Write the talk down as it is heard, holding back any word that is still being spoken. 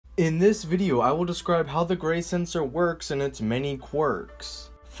In this video, I will describe how the gray sensor works and its many quirks.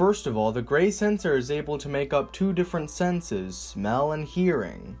 First of all, the gray sensor is able to make up two different senses, smell and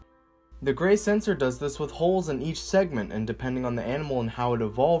hearing. The gray sensor does this with holes in each segment, and depending on the animal and how it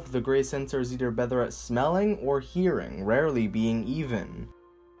evolved, the gray sensor is either better at smelling or hearing, rarely being even.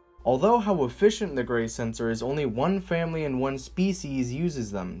 Although how efficient the gray sensor is, only one family and one species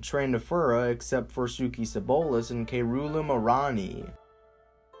uses them, Trandophora, except for Suchicibolus and Caerulum arani.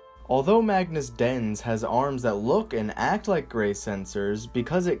 Although Magnus dens has arms that look and act like gray sensors,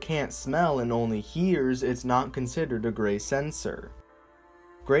 because it can't smell and only hears, it's not considered a gray sensor.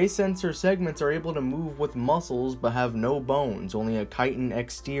 Gray sensor segments are able to move with muscles but have no bones, only a chitin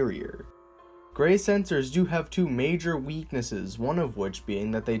exterior. Gray sensors do have two major weaknesses, one of which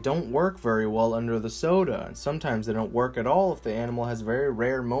being that they don't work very well under the soda, and sometimes they don't work at all if the animal has very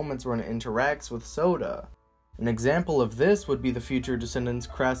rare moments when it interacts with soda. An example of this would be the future descendants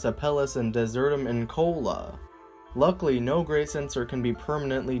Crassipellis and Desertum incola. Luckily, no gray sensor can be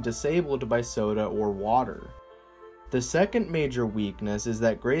permanently disabled by soda or water. The second major weakness is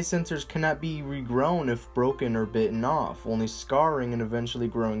that gray sensors cannot be regrown if broken or bitten off, only scarring and eventually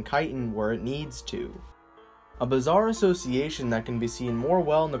growing chitin where it needs to. A bizarre association that can be seen more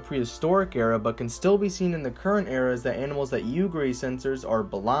well in the prehistoric era but can still be seen in the current era is that animals that use gray sensors are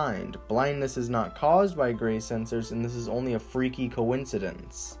blind. Blindness is not caused by gray sensors, and this is only a freaky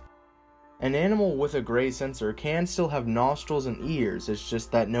coincidence. An animal with a gray sensor can still have nostrils and ears, it's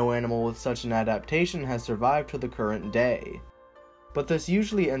just that no animal with such an adaptation has survived to the current day. But this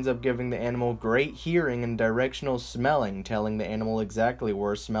usually ends up giving the animal great hearing and directional smelling, telling the animal exactly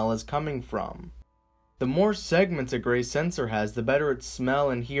where smell is coming from. The more segments a gray sensor has, the better its smell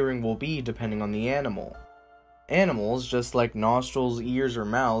and hearing will be depending on the animal. Animals, just like nostrils, ears, or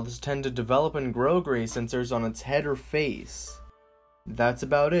mouths, tend to develop and grow gray sensors on its head or face. That's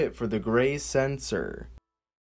about it for the gray sensor.